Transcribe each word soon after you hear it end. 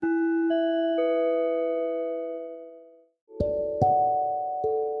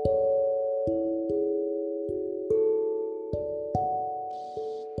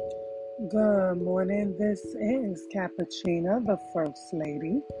Good morning. This is Cappuccina, the First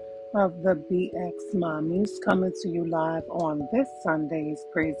Lady of the BX Mommies, coming to you live on this Sunday's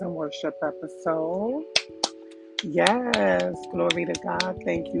Praise and Worship episode. Yes, glory to God.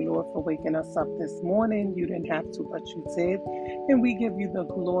 Thank you, Lord, for waking us up this morning. You didn't have to, but you did. And we give you the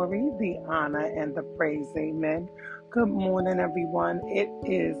glory, the honor, and the praise. Amen. Good morning, everyone. It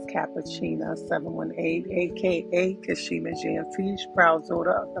is Cappuccina 718, a.k.a. Kashima Jantish, proud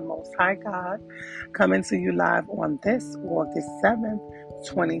daughter of the Most High God, coming to you live on this August 7th,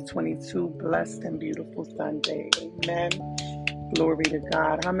 2022. Blessed and beautiful Sunday. Amen. Glory to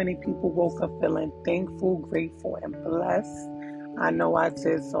God. How many people woke up feeling thankful, grateful, and blessed? I know I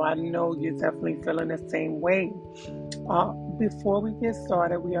did, so I know you're definitely feeling the same way. Before we get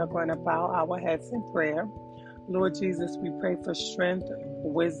started, we are going to bow our heads in prayer. Lord Jesus, we pray for strength,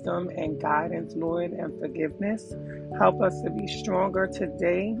 wisdom, and guidance, Lord, and forgiveness. Help us to be stronger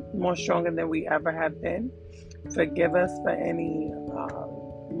today, more stronger than we ever have been. Forgive us for any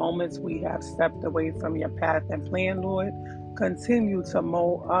moments we have stepped away from your path and plan, Lord. Continue to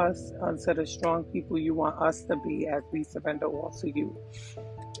mold us unto the strong people you want us to be as we surrender all to you.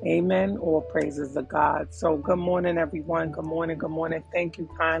 Amen. All praises to God. So good morning, everyone. Good morning. Good morning. Thank you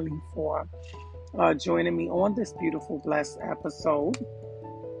kindly for joining me on this beautiful, blessed episode.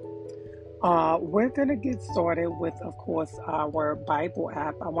 We're going to get started with, of course, our Bible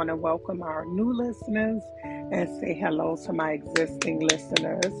app. I want to welcome our new listeners and say hello to my existing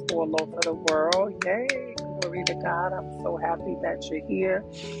listeners all over the world. Yay! Glory to God. I'm so happy that you're here.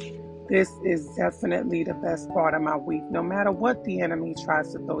 This is definitely the best part of my week. No matter what the enemy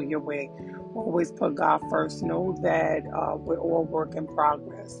tries to throw your way, always put God first. Know that we're all work in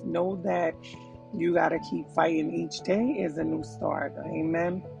progress. Know that you got to keep fighting. Each day is a new start.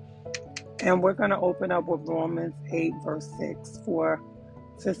 Amen. And we're going to open up with Romans 8, verse 6. For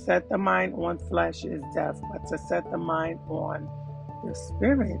to set the mind on flesh is death, but to set the mind on the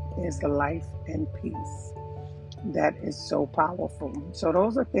spirit is life and peace. That is so powerful. So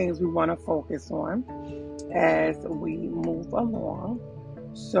those are things we want to focus on as we move along.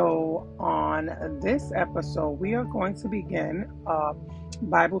 So on this episode, we are going to begin a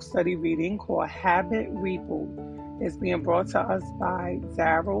Bible study reading called Habit Reboot. It's being brought to us by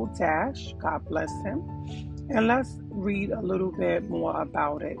Daryl Dash. God bless him. And let's read a little bit more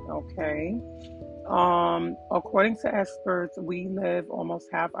about it, okay? According to experts, we live almost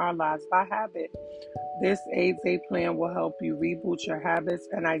half our lives by habit. This 8-day plan will help you reboot your habits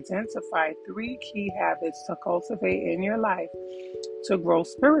and identify 3 key habits to cultivate in your life to grow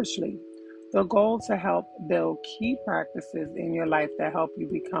spiritually. The goal to help build key practices in your life that help you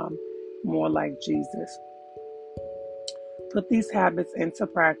become more like Jesus. Put these habits into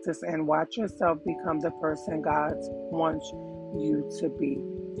practice and watch yourself become the person God wants you to be.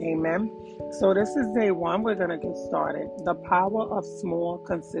 Amen. So this is day 1. We're going to get started. The power of small,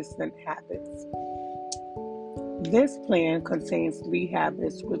 consistent habits. This plan contains 3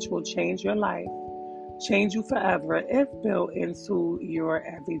 habits which will change your life, change you forever if built into your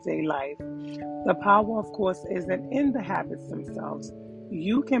everyday life. The power, of course, isn't in the habits themselves.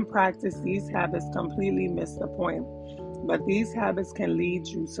 You can practice these habits, completely miss the point. But these habits can lead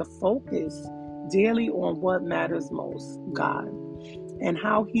you to focus daily on what matters most, God, and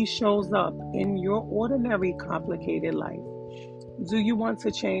how He shows up in your ordinary, complicated life. Do you want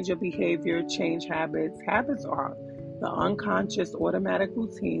to change your behavior, change habits? Habits are the unconscious automatic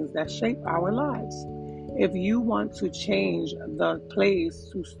routines that shape our lives. If you want to change, the place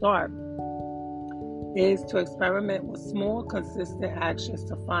to start is to experiment with small, consistent actions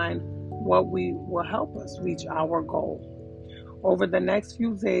to find what will help us reach our goal. Over the next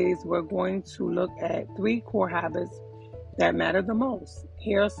few days, we're going to look at 3 core habits that matter the most.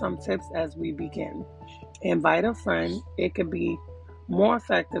 Here are some tips as we begin. Invite a friend. It can be more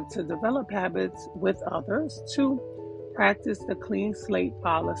effective to develop habits with others. 2, practice the clean slate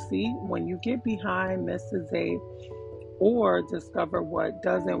policy. When you get behind, miss a day, or discover what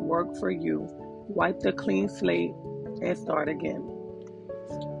doesn't work for you, wipe the clean slate and start again.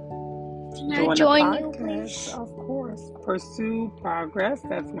 Can I join you, please? Of course. Pursue progress.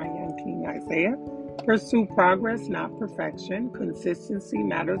 That's my young king Isaiah. Pursue progress, not perfection. Consistency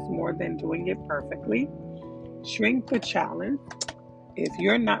matters more than doing it perfectly. Shrink the challenge. If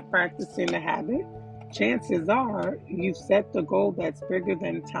you're not practicing the habit, chances are you've set the goal that's bigger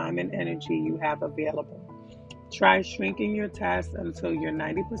than time and energy you have available. Try shrinking your tasks until you're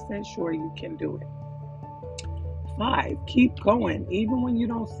 90% sure you can do it. 5, keep going. Even when you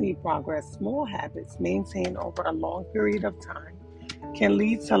don't see progress, small habits maintained over a long period of time can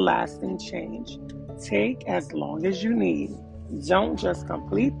lead to lasting change. Take as long as you need. Don't just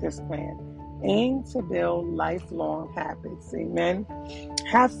complete this plan. Aim to build lifelong habits. Amen.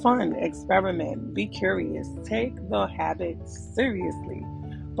 Have fun, experiment, be curious, take the habits seriously,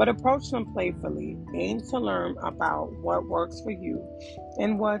 but approach them playfully. Aim to learn about what works for you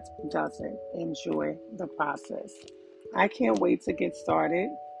and what doesn't. Enjoy the process. I can't wait to get started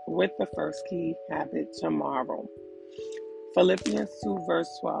with the first key habit tomorrow. Philippians 2, verse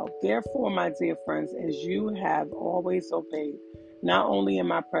 12. Therefore, my dear friends, as you have always obeyed, not only in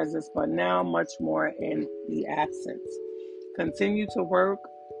my presence, but now much more in the absence, continue to work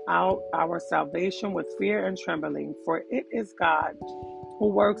out our salvation with fear and trembling, for it is God who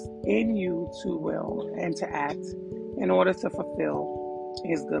works in you to will and to act in order to fulfill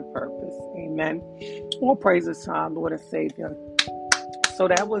his good purpose. Amen. All praises to our Lord and Savior. So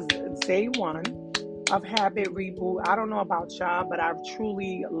that was day one of Habit Reboot. I don't know about y'all, but I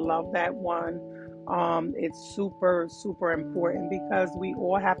truly love that one. It's super, super important because we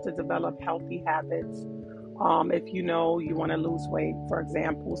all have to develop healthy habits. If you know you want to lose weight, for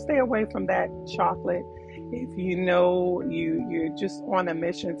example, stay away from that chocolate. If you know you're just on a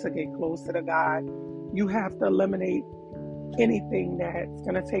mission to get closer to God, you have to eliminate anything that's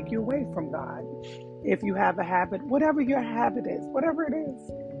going to take you away from God. If you have a habit, whatever your habit is, whatever it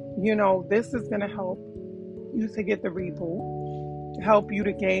is, this is going to help you to get the reboot, help you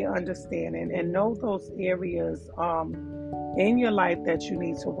to gain understanding and know those areas in your life that you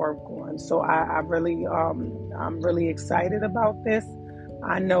need to work on. So I'm really excited about this.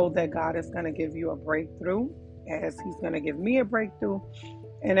 I know that God is going to give you a breakthrough, as he's going to give me a breakthrough,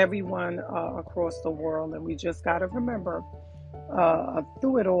 and everyone across the world. And we just got to remember,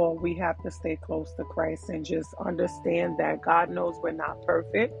 through it all, we have to stay close to Christ and just understand that God knows we're not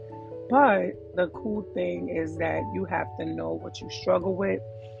perfect. But the cool thing is that you have to know what you struggle with,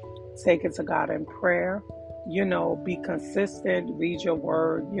 take it to God in prayer, be consistent, read your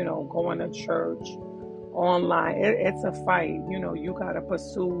word, going to church, online. It's a fight. You got to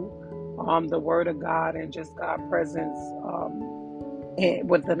pursue the word of God and just God's presence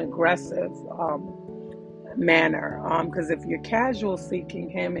with an aggressive manner. Because if you're casual seeking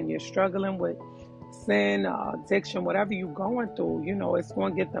him and you're struggling with sin, addiction, whatever you're going through, it's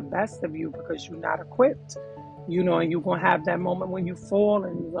going to get the best of you because you're not equipped, and you're going to have that moment when you fall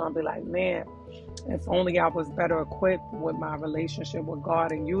and you're going to be like, man, if only I was better equipped with my relationship with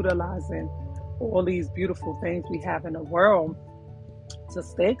God and utilizing all these beautiful things we have in the world to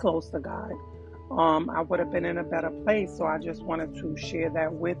stay close to God, I would have been in a better place. So I just wanted to share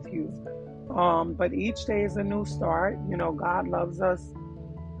that with you. But each day is a new start. God loves us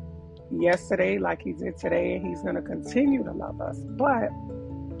yesterday like he did today, and he's going to continue to love us. But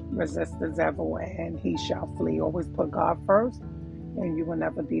resist the devil and he shall flee. Always put God first and you will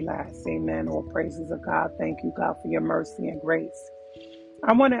never be last. Amen. All praises of God. Thank you, God, for your mercy and grace.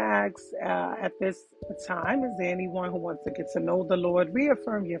 I want to ask at this time, is there anyone who wants to get to know the Lord,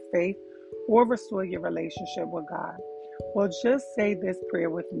 reaffirm your faith, or restore your relationship with God? Well, just say this prayer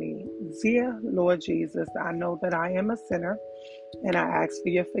with me. Dear Lord Jesus, I know that I am a sinner and I ask for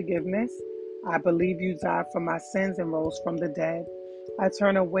your forgiveness. I believe you died for my sins and rose from the dead. I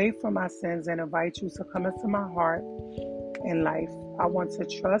turn away from my sins and invite you to come into my heart and life. I want to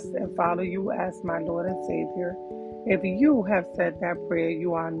trust and follow you as my Lord and Savior. If you have said that prayer,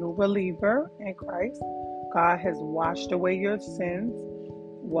 you are a new believer in Christ. God has washed away your sins.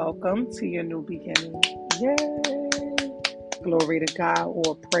 Welcome to your new beginning. Yay! Glory to God.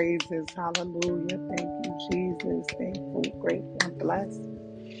 All praises. Hallelujah. Thank you, Jesus. Thankful, grateful, and blessed.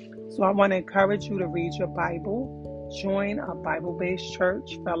 So I want to encourage you to read your Bible, join a Bible-based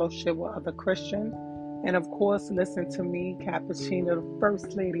church, fellowship with other Christians, and of course, listen to me, Cappuccino, the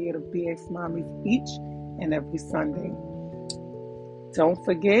First Lady of the BX Mommies, each and every Sunday. Don't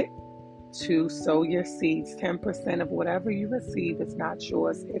forget to sow your seeds. 10% of whatever you receive is not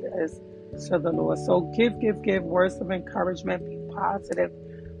yours. It is to the Lord. So give words of encouragement. Be positive.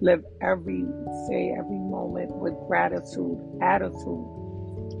 Live every day, every moment with gratitude, attitude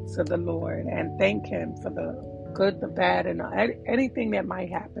to the Lord, and thank him for the good, the bad, and anything that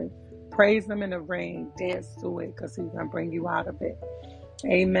might happen. Praise him in the rain. Dance to it because he's going to bring you out of it.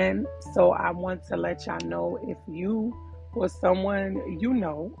 Amen. So I want to let y'all know, if you or someone you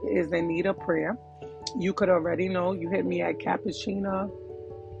know is in need of prayer, you could already know. You hit me at Cappuccino,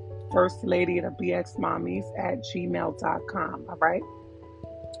 First Lady of the BX Mommies at gmail.com. All right.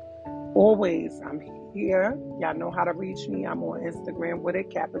 Always, I'm here. Y'all know how to reach me. I'm on Instagram with it,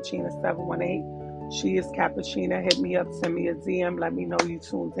 Cappuccino718. She is Cappuccino. Hit me up, send me a DM. Let me know you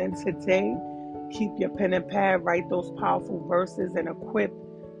tuned in today. Keep your pen and pad. Write those powerful verses and equip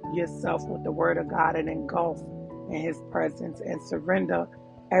yourself with the word of God and engulf in his presence and surrender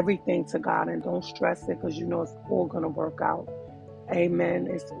everything to God and don't stress it, because you know it's all going to work out. Amen.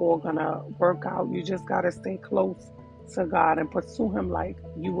 It's all going to work out. You just got to stay close to God and pursue him like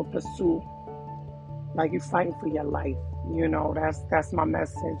you would pursue, like you're fighting for your life. You know, that's my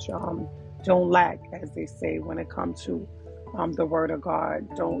message. Don't lack, as they say, when it comes to the word of God.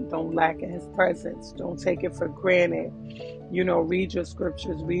 Don't lack in his presence. Don't take it for granted. You know, read your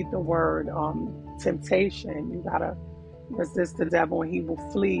scriptures, read the word. Temptation, you gotta resist the devil and he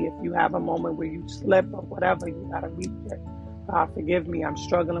will flee. If you have a moment where you slip or whatever, you gotta read it. God, forgive me, I'm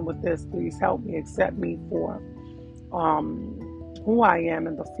struggling with this. Please help me, accept me for who I am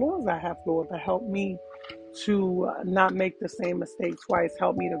and the flaws I have, Lord, but help me to not make the same mistake twice.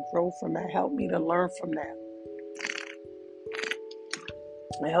 Help me to grow from that. Help me to learn from that.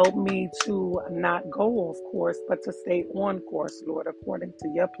 Help me to not go off course, but to stay on course, Lord, according to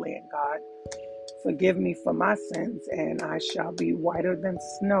your plan, God. Forgive me for my sins, and I shall be whiter than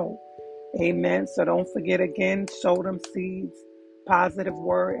snow. Amen. So don't forget again, sow them seeds, positive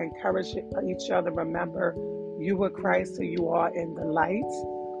word, encourage each other. Remember, you were Christ, so you are in the light.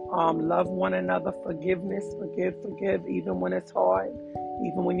 Love one another, forgiveness, forgive, even when it's hard,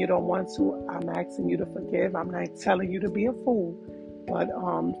 even when you don't want to. I'm asking you to forgive. I'm not telling you to be a fool, but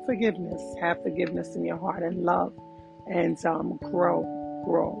forgiveness. Have forgiveness in your heart and love, and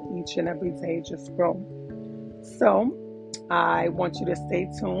grow each and every day. Just grow. So I want you to stay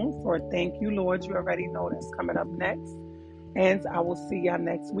tuned for Thank You, Lord. You already know that's coming up next. And I will see y'all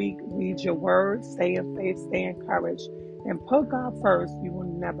next week. Read your word, stay in faith, stay encouraged, and put God first. You will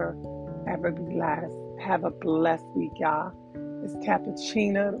never, ever be last. Have a blessed week, y'all. It's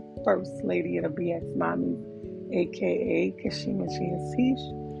Cappuccina, the first lady of the BX Mommy, a.k.a. Kashima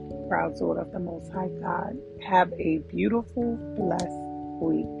Chiasish, proud daughter of the Most High God. Have a beautiful, blessed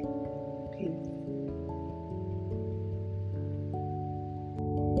week. Peace.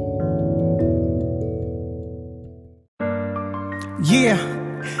 Yeah,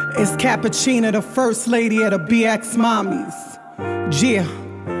 it's Cappuccina, the first lady of the BX Mommies. Yeah,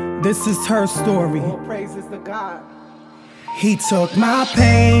 this is her story. All praises to God. He took my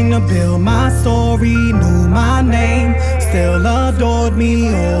pain to build my story, knew my name, still adored me,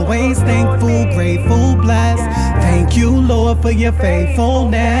 always thankful, grateful, blessed. Thank you, Lord, for your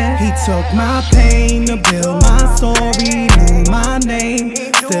faithfulness. He took my pain to build my story, knew my name,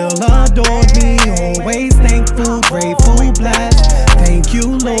 still adored me, always thankful, grateful, blessed. Thank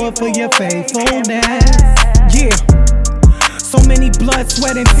you, Lord, for your faithfulness. Yeah, so many blood,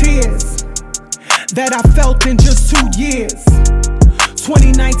 sweat, and tears that I felt in just 2 years.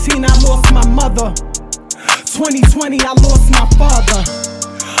 2019, I lost my mother. 2020, I lost my father.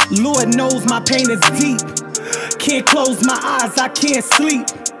 Lord knows my pain is deep. Can't close my eyes, I can't sleep.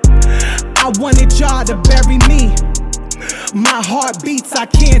 I wanted y'all to bury me. My heart beats, I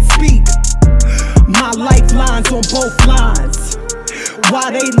can't speak. My lifelines on both lines.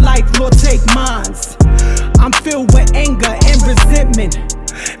 Why they life, Lord, take mines. I'm filled with anger and resentment.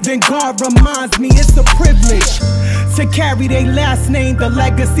 Then God reminds me it's a privilege to carry their last name, the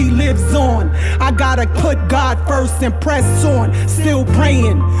legacy lives on. I gotta put God first and press on. Still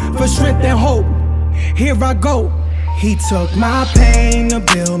praying for strength and hope. Here I go. He took my pain to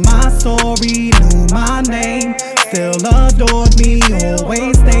build my story, knew my name, still adored me,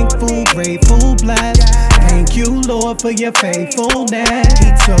 always thankful, grateful, blessed. Thank you, Lord, for your faithfulness.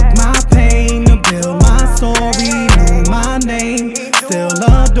 He took my pain to build my story, knew my name, still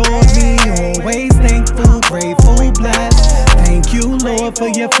adored me, always thankful, grateful, blessed. Thank you, Lord, for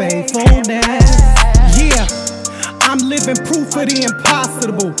your faithfulness. Yeah, I'm living proof of the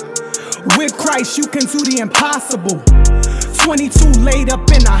impossible. With Christ, you can do the impossible. 22 laid up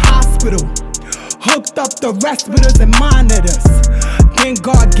in a hospital, hooked up the respirators and monitors. Then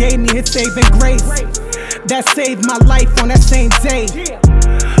God gave me his saving grace that saved my life on that same day.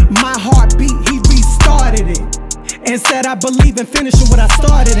 My heartbeat, he restarted it and said I believe in finishing what I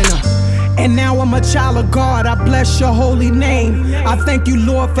started in her. And now I'm a child of God, I bless your holy name. I thank you,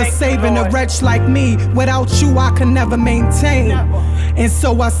 Lord, for saving a wretch like me. Without you, I could never maintain. And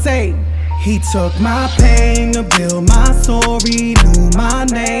so I say, he took my pain to build my story, knew my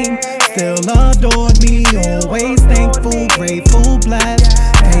name, still adored me, always thankful, grateful, blessed.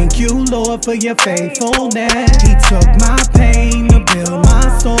 Thank you, Lord, for your faithfulness. He took my pain to build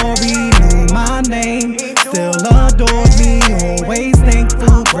my story, knew my name, still adored me, always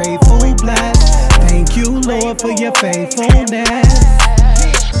thankful, grateful, blessed. Thank you, Lord, for your faithfulness.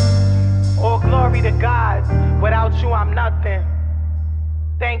 All glory to God. Without you, I'm nothing.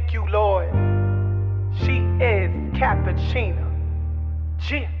 Thank you, Lord. She is Cappuccina.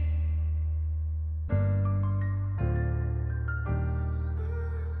 Yeah.